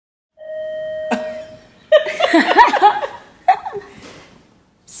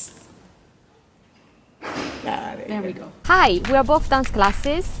There we go. Hi, we are both dance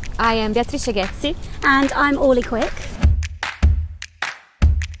classes. I am Beatrice Ghezzi. And I'm Orly Quick.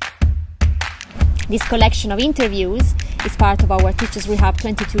 This collection of interviews is part of our Teachers Rehab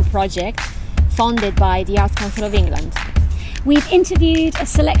 22 project, funded by the Arts Council of England. We've interviewed a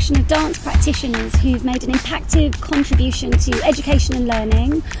selection of dance practitioners who've made an impactful contribution to education and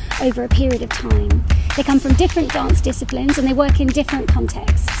learning over a period of time. They come from different dance disciplines and they work in different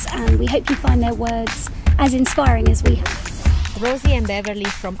contexts, and we hope you find their words as inspiring as we have. Rosie and Beverly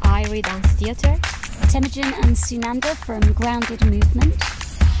from IRIE Dance Theatre. Temujin and Sunanda from Grounded Movement.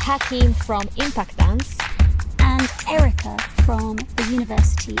 Hakim from Impact Dance. And Erica from the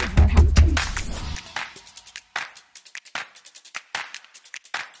University of Roehampton.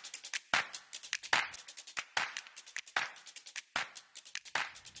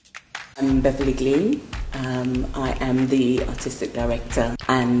 I'm Beverly Glean. I am the Artistic Director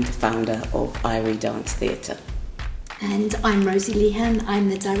and founder of IRIE Dance Theatre. And I'm Rosie Lehan. I'm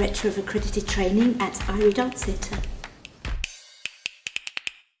the Director of Accredited Training at IRIE Dance Centre.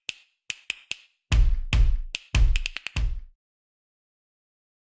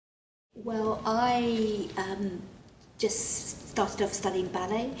 Well, I just started off studying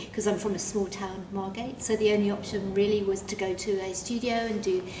ballet because I'm from a small town, Margate, so the only option really was to go to a studio and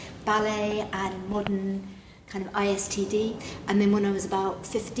do ballet and modern kind of ISTD. And then when I was about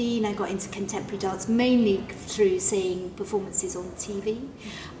 15, I got into contemporary dance, mainly through seeing performances on TV.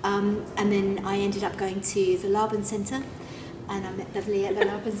 And then I ended up going to the Laban Centre, and I met Beverly at the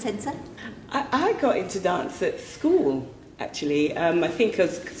Laban Centre. I got into dance at school, actually. I think I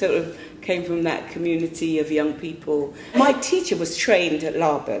sort of came from that community of young people. My teacher was trained at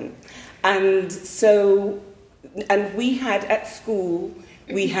Laban, and we had at school,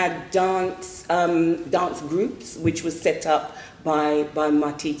 we had dance groups which was set up by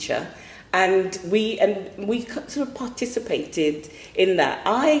my teacher, and we sort of participated in that.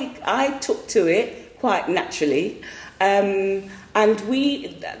 I took to it quite naturally. And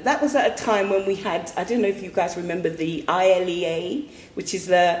that was at a time when we had, I don't know if you guys remember the IRIE, which is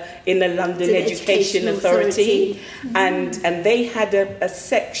in the London Education Authority. Mm-hmm. And they had a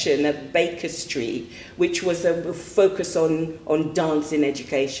section at Baker Street, which was a focus on dance in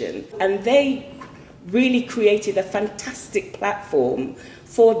education. And they really created a fantastic platform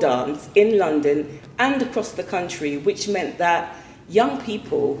for dance in London and across the country, which meant that young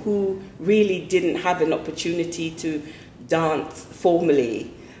people who really didn't have an opportunity to dance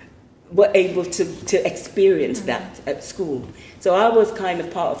formally were able to experience that at school. So I was kind of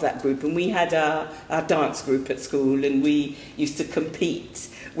part of that group, and we had our dance group at school, and we used to compete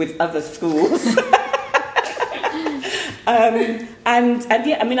with other schools. And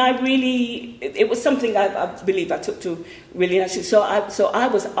yeah, I mean, it was something I believe I took to really naturally. So I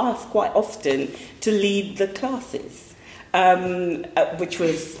was asked quite often to lead the classes. Which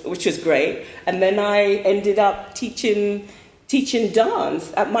was great, and then I ended up teaching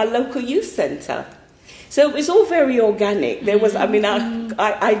dance at my local youth centre. So it was all very organic. There was, I mean,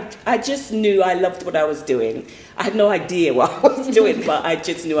 I just knew I loved what I was doing. I had no idea what I was doing, but I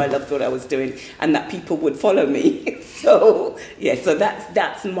just knew I loved what I was doing, and that people would follow me. So yeah, so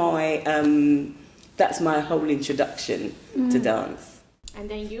that's my whole introduction to dance. And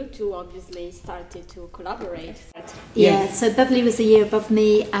then you two obviously started to collaborate. Yeah, so Beverly was a year above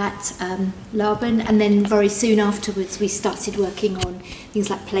me at Laban, and then very soon afterwards we started working on things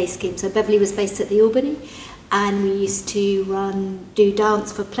like play schemes. So Beverly was based at the Albany, and we used to do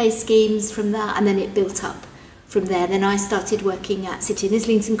dance for play schemes from that, and then it built up from there. Then I started working at City and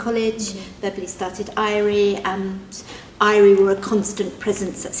Islington College, Beverly started IRIE, and IRIE were a constant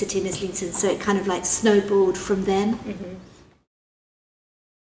presence at City and Islington, so it kind of like snowballed from then.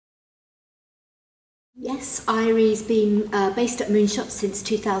 Yes, IRIE's been based at Moonshot since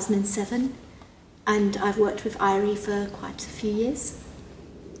 2007, and I've worked with IRIE for quite a few years.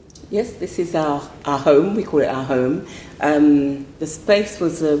 Yes, this is our home, we call it our home. The space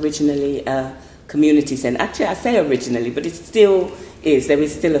was originally a community centre. Actually, I say originally, but it still is. There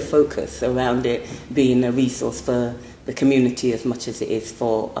is still a focus around it being a resource for the community as much as it is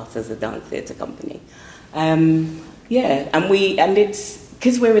for us as a dance theatre company. Yeah, and it's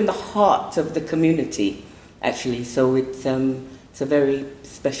because we're in the heart of the community, actually, so it's a very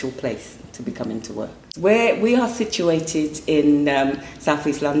special place to be coming to work. We are situated in South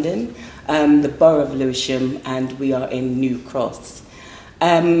East London, the borough of Lewisham, and we are in New Cross.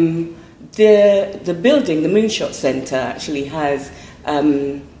 The building, the Moonshot Centre, actually has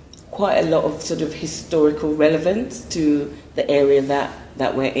quite a lot of sort of historical relevance to the area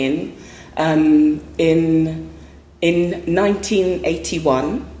that we're in. In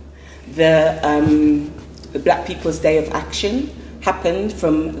 1981, the Black People's Day of Action happened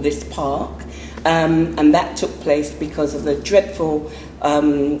from this park, and that took place because of the dreadful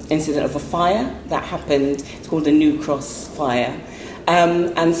incident of a fire that happened. It's called the New Cross Fire.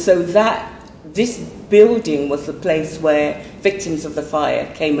 And so this building was the place where victims of the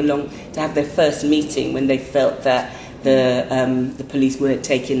fire came along to have their first meeting when they felt that the police weren't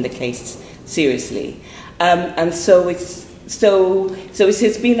taking the case seriously. And so it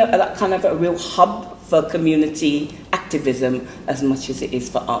has been a kind of a real hub for community activism as much as it is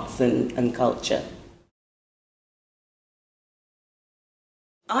for arts and culture.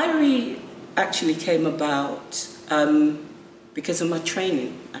 IRIE actually came about because of my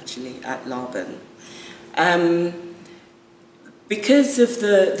training, actually, at Laban. Because of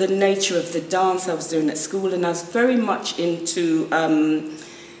the nature of the dance I was doing at school, and I was very much into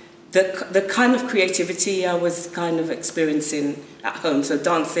the kind of creativity I was kind of experiencing at home. So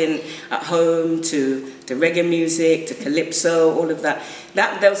dancing at home to reggae music, to calypso, all of that.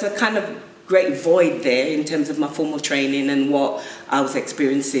 There was a kind of great void there in terms of my formal training and what I was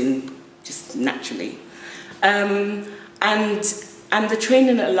experiencing just naturally. And the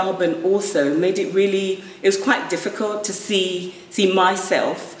training at Laban also made it was quite difficult to see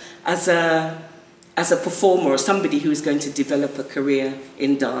myself as a performer or somebody who was going to develop a career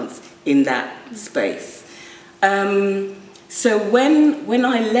in dance in that space. So when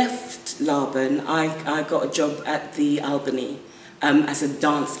I left Laban, I got a job at the Albany as a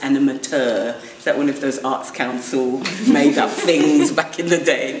dance animateur. Is that one of those Arts Council made up things back in the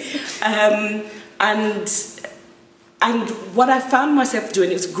day? And what I found myself doing,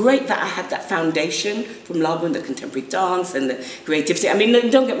 it was great that I had that foundation from Laban, the contemporary dance and the creativity. I mean,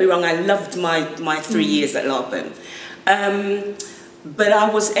 don't get me wrong, I loved my 3 years at Laban. But I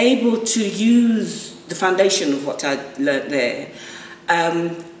was able to use the foundation of what I'd learnt there,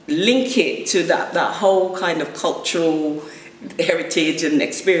 link it to that whole kind of cultural heritage and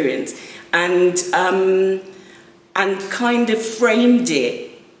experience, and kind of framed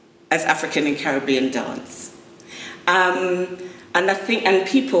it as African and Caribbean dance. And I think, and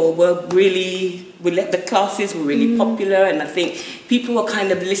people were the classes were really popular, and I think people were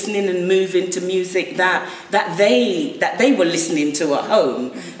kind of listening and moving to music that they were listening to at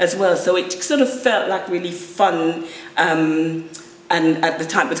home as well. So it sort of felt like really fun, and at the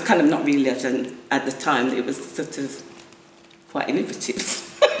time, it was kind of not really at the time, it was sort of quite innovative.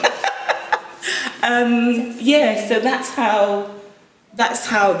 Yeah, so that's how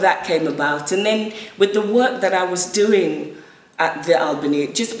that came about. And then with the work that I was doing at the Albany,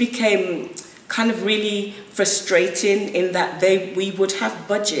 it just became kind of really frustrating in that we would have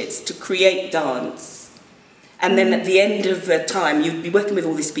budgets to create dance. And then at the end of the time, you'd be working with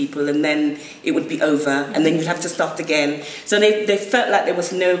all these people, and then it would be over, and then you'd have to start again. So they felt like there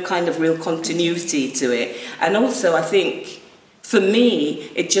was no kind of real continuity to it. And also, I think, for me,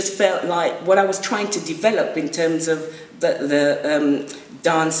 it just felt like what I was trying to develop in terms of the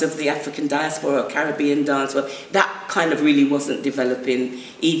dance of the African diaspora or Caribbean dance, well, that kind of really wasn't developing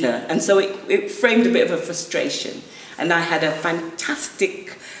either. And so it framed a bit of a frustration. And I had a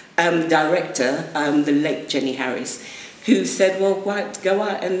fantastic director, the late Jenny Harris, who said, well, why go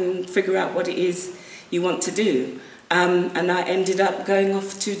out and figure out what it is you want to do. And I ended up going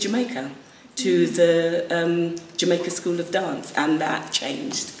off to Jamaica, to the Jamaica School of Dance, and that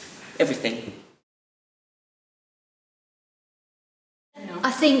changed everything.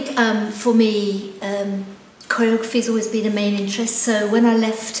 I think for me, choreography has always been a main interest. So when I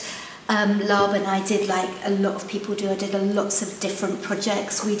left Laban, I did like a lot of people do. I did lots of different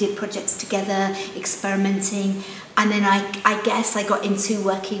projects. We did projects together, experimenting, and then I guess I got into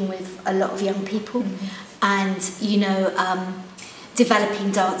working with a lot of young people, and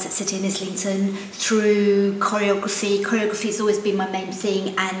developing dance at City in Islington through choreography. Choreography has always been my main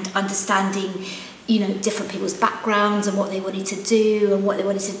thing, and understanding different people's backgrounds and what they wanted to do and what they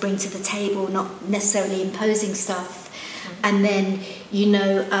wanted to bring to the table, not necessarily imposing stuff. And then,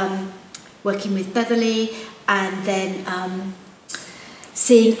 working with Beverly, and then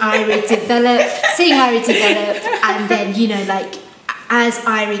seeing IRIE develop, and then, as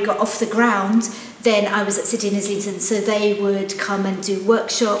IRIE got off the ground, then I was at City in Islington, so they would come and do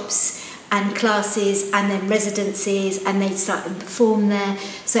workshops and classes and then residencies, and they'd start and perform there.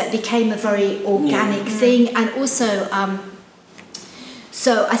 So it became a very organic thing. And also,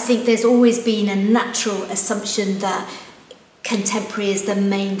 so I think there's always been a natural assumption that contemporary is the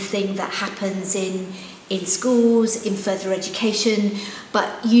main thing that happens in schools, in further education.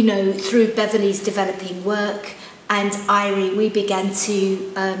 But, through Beverly's developing work and IRIE, we began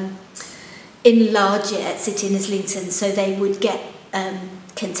to enlarge it at City in Islington, so they would get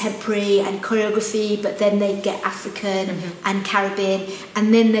contemporary and choreography, but then they'd get African and Caribbean,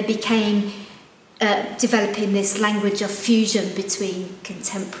 and then there became developing this language of fusion between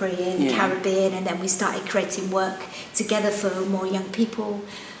contemporary and Caribbean, and then we started creating work together for more young people.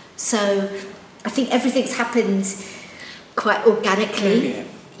 So I think everything's happened quite organically,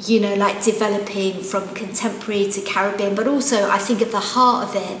 you know, like developing from contemporary to Caribbean, but also I think at the heart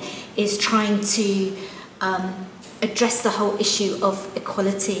of it is trying to address the whole issue of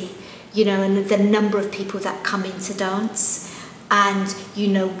equality, you know, and the number of people that come into dance, and, you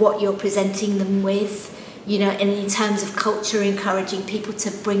know, what you're presenting them with, you know, and in terms of culture, encouraging people to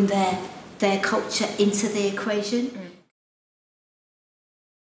bring their culture into the equation.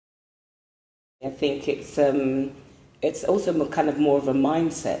 I think it's also kind of more of a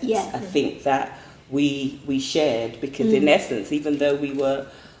mindset, I think, that we shared, because in essence, even though we were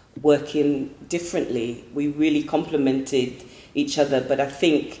working differently, we really complemented each other, but I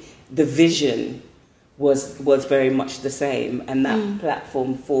think the vision was very much the same, and that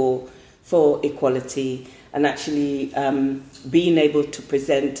platform for equality, and actually being able to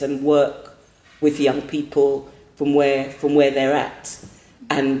present and work with young people from where they're at,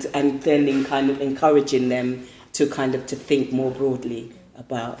 and then in kind of encouraging them to think more broadly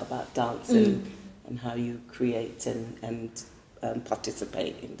about dance and how you create and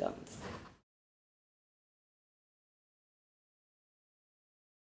participate in dance.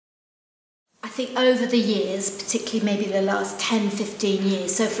 I think over the years, particularly maybe the last 10, 15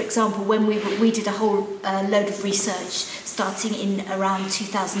 years, so for example, when we did a whole load of research starting in around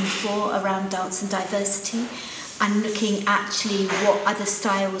 2004 around dance and diversity, and looking actually what other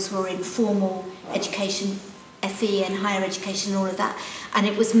styles were in formal education, FE and higher education and all of that, and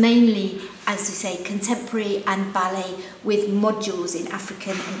it was mainly, as you say, contemporary and ballet with modules in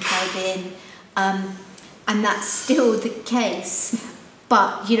African and Caribbean, and that's still the case.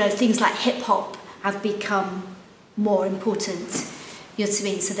 But, you know, things like hip-hop have become more important, you know what I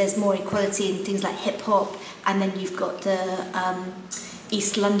mean? So there's more equality in things like hip-hop, and then you've got the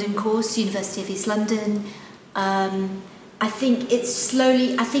East London course, University of East London. I think it's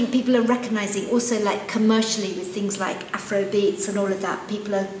slowly, I think people are recognising also, like commercially with things like Afrobeats and all of that,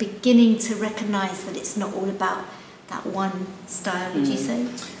 people are beginning to recognise that it's not all about that one style, would you say?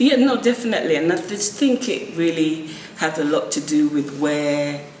 Yeah, no, definitely. And I just think it really has a lot to do with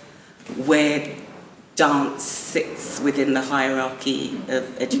where dance sits within the hierarchy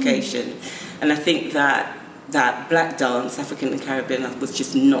of education. And I think that black dance, African and Caribbean, was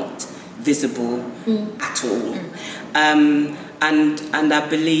just not visible at all. And I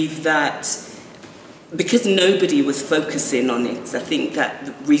believe that because nobody was focusing on it, I think that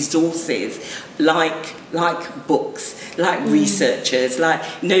the resources, like books, like researchers, like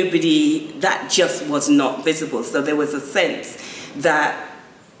nobody, that just was not visible. So there was a sense that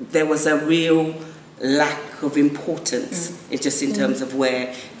there was a real lack of importance just in terms of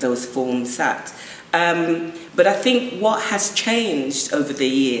where those forms sat. But I think what has changed over the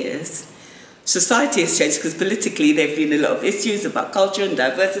years, society has changed, because politically there have been a lot of issues about culture and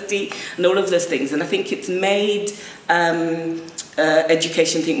diversity and all of those things, and I think it's made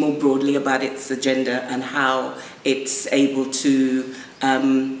education think more broadly about its agenda and how it's able to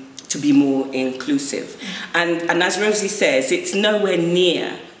be more inclusive. And as Rosie says, it's nowhere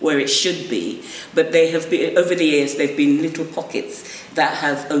near where it should be, but they have been, over the years, there have been little pockets that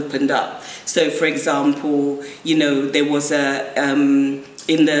have opened up. So, for example, you know, there was in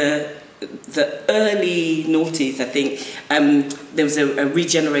the early noughties, I think, there was a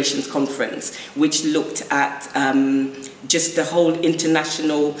Regenerations conference which looked at just the whole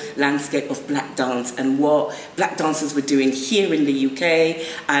international landscape of black dance and what black dancers were doing here in the UK,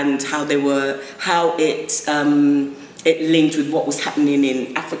 and how it linked with what was happening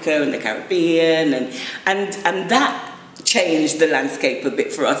in Africa and the Caribbean, and that changed the landscape a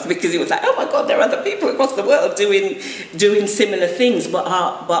bit for us, because it was like, oh my God, there are other people across the world doing similar things, but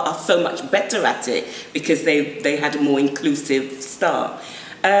are so much better at it because they had a more inclusive start.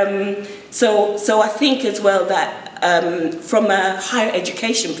 So I think as well that from a higher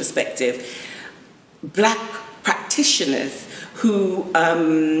education perspective, black practitioners who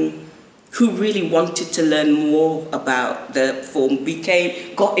really wanted to learn more about the form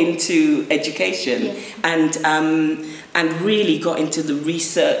got into education, and really got into the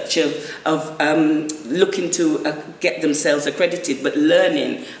research of looking to get themselves accredited, but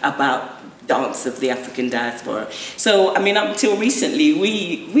learning about dance of the African diaspora. So, I mean, up until recently,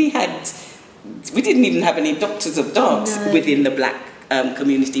 we didn't even have any doctors of dance within the black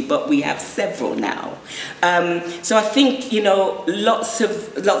community, but we have several now. So I think, you know, lots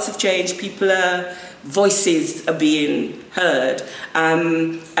of change. Voices are being heard,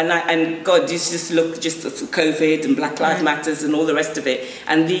 and God, just look at COVID and Black Lives Matters and all the rest of it,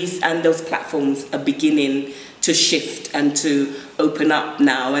 and those platforms are beginning to shift and to open up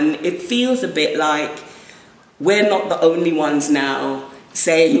now, and it feels a bit like we're not the only ones now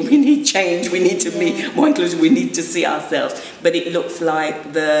saying we need change, we need to be more inclusive, we need to see ourselves, but it looks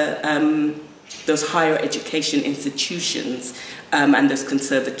like those higher education institutions and those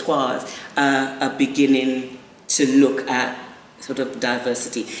conservatoires are beginning to look at sort of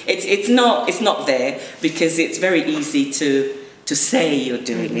diversity. It's not there because it's very easy to say you're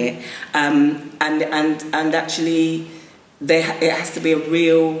doing it, and actually it has to be a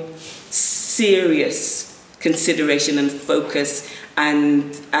real serious consideration and focus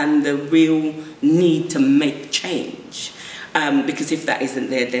and the real need to make change. Because if that isn't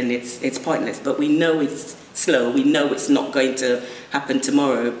there, then it's pointless. But we know it's slow. We know it's not going to happen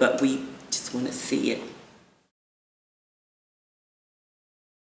tomorrow, but we just want to see it.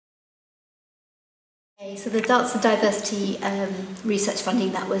 Okay, so the Dance and Diversity research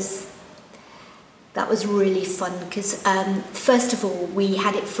funding, that was really fun because first of all we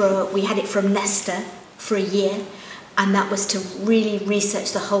had it from Nesta for a year, and that was to really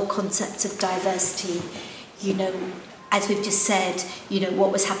research the whole concept of diversity. You know, as we've just said, you know,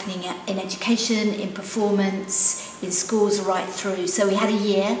 what was happening in education, in performance, in schools, right through. So we had a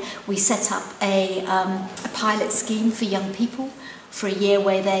year. We set up a pilot scheme for young people for a year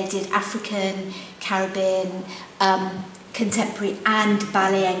where they did African, Caribbean, contemporary and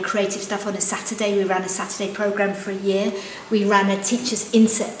ballet and creative stuff on a Saturday. We ran a Saturday programme for a year. We ran a teacher's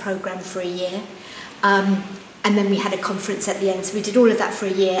inset programme for a year. And then we had a conference at the end. So we did all of that for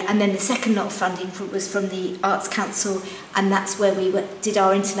a year. And then the second lot of funding was from the Arts Council. And that's where we did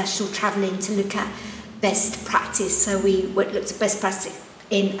our international travelling to look at best practice. So we looked at best practice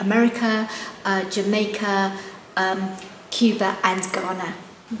in America, Jamaica, Cuba and Ghana.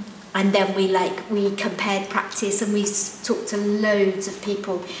 And then we compared practice and we talked to loads of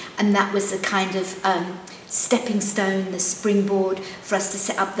people. And that was the kind of stepping stone, the springboard for us to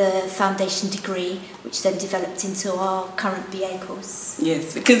set up the foundation degree, which then developed into our current BA course.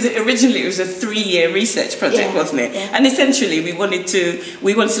 Yes, because originally it was a 3-year research project, wasn't it? Yeah. And essentially we wanted to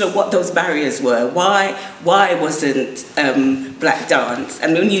know what those barriers were. Why wasn't black dance?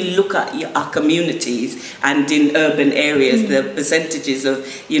 And when you look at our communities and in urban areas, the percentages of,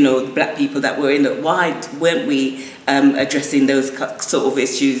 you know, black people that were in it, why weren't we addressing those sort of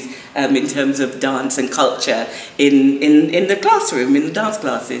issues in terms of dance and culture in the classroom, in the dance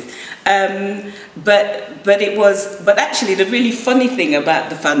classes? But actually the really funny thing about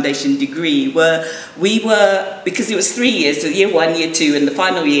the foundation degree because it was 3 years, so year 1, year 2, and the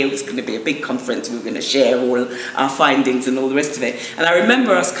final year was going to be a big conference. We were going to share all our findings and all the rest of it. And I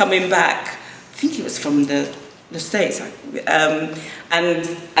remember us coming back, I think it was from the States,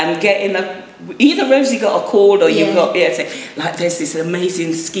 and getting either Rosie got a call or you got say, like, there's this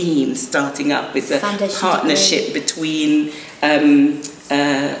amazing scheme starting up. It's a partnership between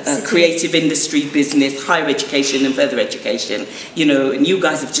creative industry, business, higher education and further education, you know, and you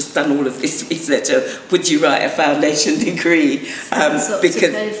guys have just done all of this research. Would you write a foundation degree?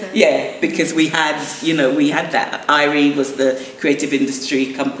 Because we had that. IRIE was the creative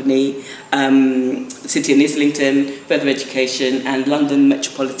industry company, City and Islington, further education, and London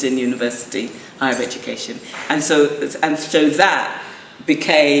Metropolitan University, higher education. And so that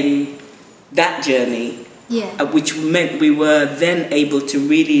became that journey. Yeah. Which meant we were then able to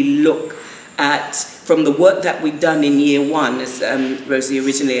really look at, from the work that we'd done in year 1, as Rosie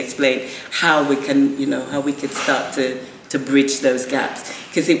originally explained, how we could start to bridge those gaps.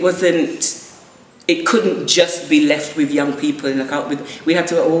 Because it couldn't just be left with young people in the classroom. We had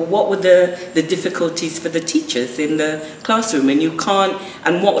to, what were the difficulties for the teachers in the classroom,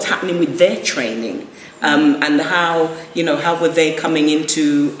 and what was happening with their training, and how were they coming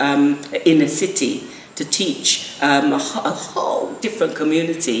into inner city to teach a whole different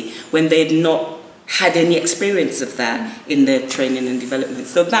community when they'd not had any experience of that in their training and development.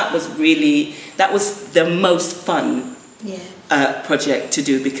 So that was the most fun project to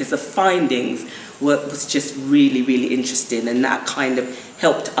do, because the findings was just really, really interesting, and that kind of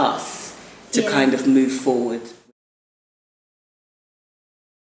helped us to kind of move forward.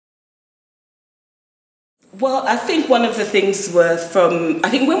 Well, I think one of the things I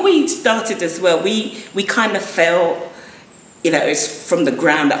think when we started as well, we kind of felt, it's from the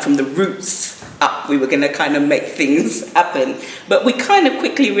ground up, from the roots up, we were going to kind of make things happen. But we kind of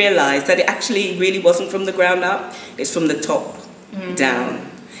quickly realised that it actually really wasn't from the ground up, it's from the top down.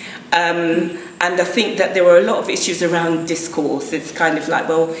 And I think that there were a lot of issues around discourse. It's kind of like,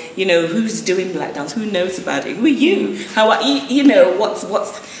 well, you know, who's doing black dance? Who knows about it? Who are you? How are you know,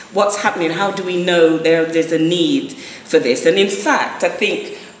 what's happening? How do we know there's a need for this? And in fact, I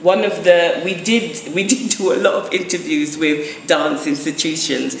think one of we did do a lot of interviews with dance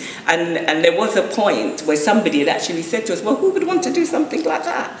institutions, and there was a point where somebody had actually said to us, well, who would want to do something like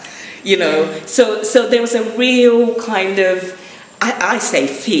that? You know, so there was a real kind of, I say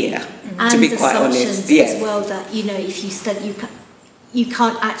fear, to be quite honest. Yes. As well, that, you know, if you study, you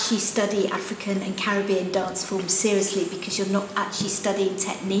can't actually study African and Caribbean dance forms seriously because you're not actually studying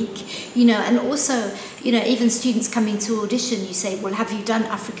technique, you know. And also, you know, even students coming to audition, you say, well, have you done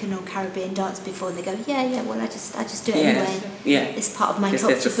African or Caribbean dance before? And they go, yeah, well, I just do it anyway. Yeah. It's part of my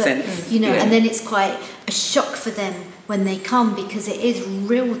culture. But, you know, and then it's quite a shock for them when they come, because it is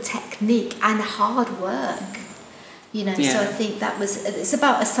real technique and hard work. You know, so I think it's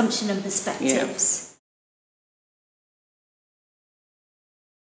about assumption and perspectives.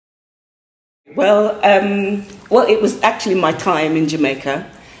 Yeah. Well, it was actually my time in Jamaica,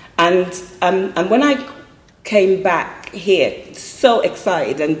 and when I came back here, so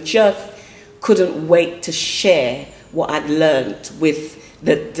excited and just couldn't wait to share what I'd learned with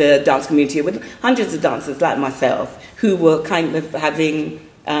the dance community, with hundreds of dancers like myself who were kind of having.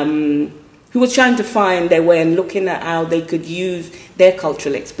 Who was trying to find their way and looking at how they could use their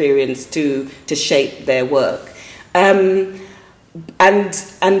cultural experience to shape their work. And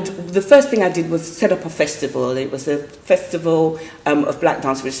the first thing I did was set up a festival. It was a festival of black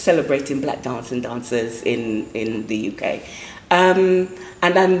dance, which was celebrating black dance and dancers in the UK. And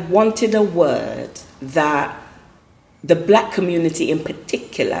I wanted a word that the black community in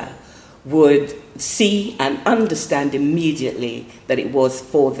particular would see and understand immediately that it was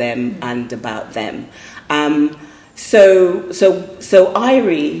for them and about them. So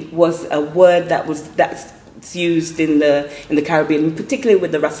IRIE was a word that's used in the Caribbean, particularly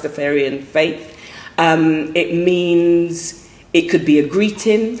with the Rastafarian faith. It means, it could be a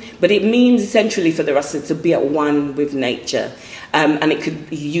greeting, but it means essentially for the Rasta to be at one with nature. And it could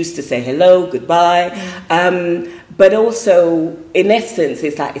be used to say hello, goodbye, but also, in essence,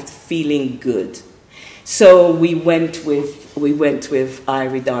 it's like it's feeling good. So we went with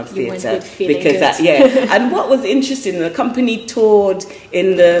IRIE Dance Theatre because And what was interesting, the company toured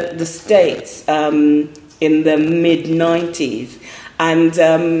in the States in the mid-90s, and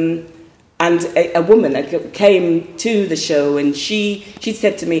a woman came to the show, and she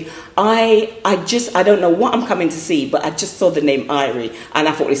said to me, I don't know what I'm coming to see, but I just saw the name IRIE, and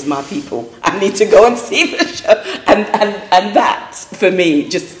I thought, it's my people. I need to go and see the show. And that, for me,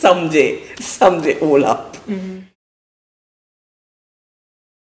 just summed it all up. Mm-hmm.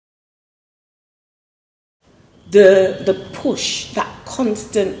 The push, that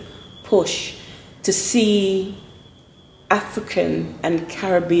constant push to see African and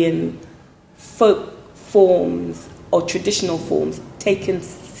Caribbean folk forms or traditional forms taken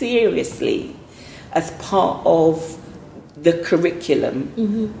seriously as part of the curriculum.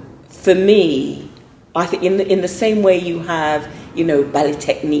 Mm-hmm. For me, I think in the same way you have, you know, ballet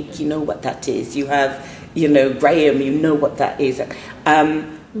technique, you know what that is. You have, you know, Graham, you know what that is.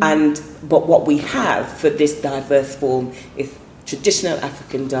 But what we have for this diverse form is traditional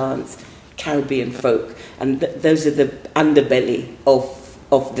African dance, Caribbean folk, and those are the underbelly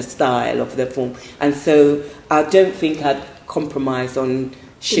of the style, of the form. And so I don't think I'd compromise on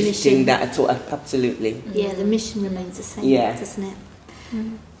shifting that at all. Absolutely. Yeah, the mission remains the same, doesn't it?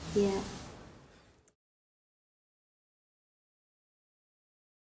 Mm. Yeah.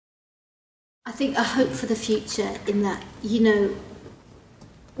 I think a hope for the future in that, you know,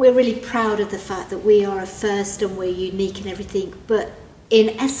 we're really proud of the fact that we are a first and we're unique and everything, but in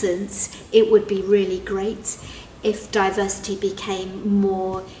essence, it would be really great if diversity became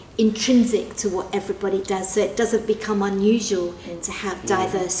more intrinsic to what everybody does, so it doesn't become unusual to have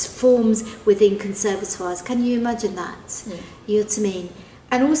diverse forms within conservatoires. Can you imagine that? Yeah. You know what I mean?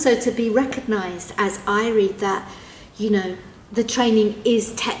 And also to be recognised as IRIE, that, you know, the training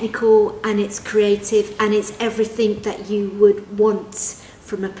is technical and it's creative and it's everything that you would want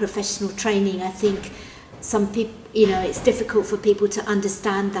from a professional training. I think some people, you know, it's difficult for people to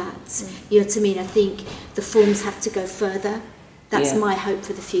understand that. You know what I mean? I think the forms have to go further. That's my hope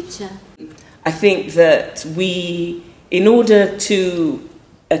for the future. I think that we, in order to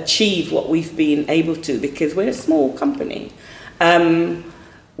achieve what we've been able to, because we're a small company,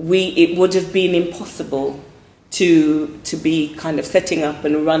 it would have been impossible to be kind of setting up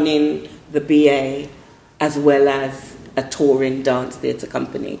and running the BA as well as a touring dance theatre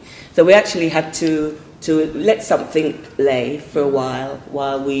company. So we actually had to let something lay for a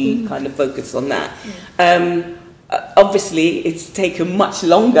while we kind of focus on that. Obviously, it's taken much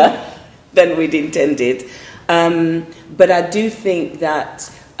longer than we'd intended, but I do think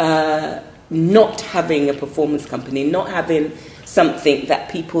that not having a performance company, not having something that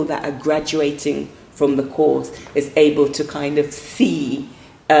people that are graduating from the course is able to kind of see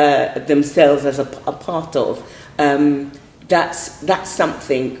themselves as a part of, that's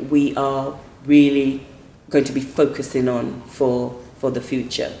something we are really going to be focusing on for the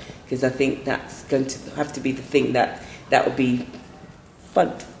future, because I think that's going to have to be the thing that will be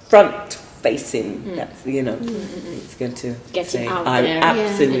front facing. That's, you know, it's going to get it out there. there.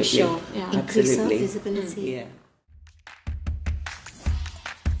 Absolutely, Sure. Yeah. Increase our absolutely. visibility. Yeah.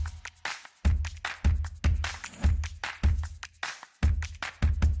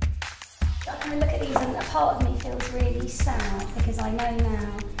 I look at these and a part of me feels really sad, because I know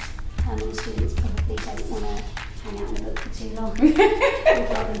now how many students probably don't want to hang out in a book for too long. They'd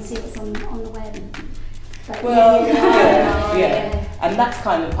rather than see what's on the web. But Well, yeah. And that's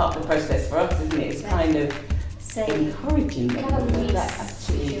kind of part of the process for us, isn't it? It's kind of encouraging them. That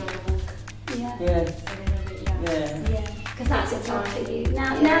actually, yeah. Because that's a time for you.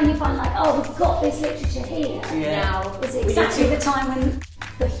 Now you find like, oh, we've got this literature here. Yeah. Now is exactly the time when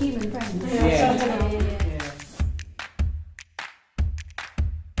the human brain.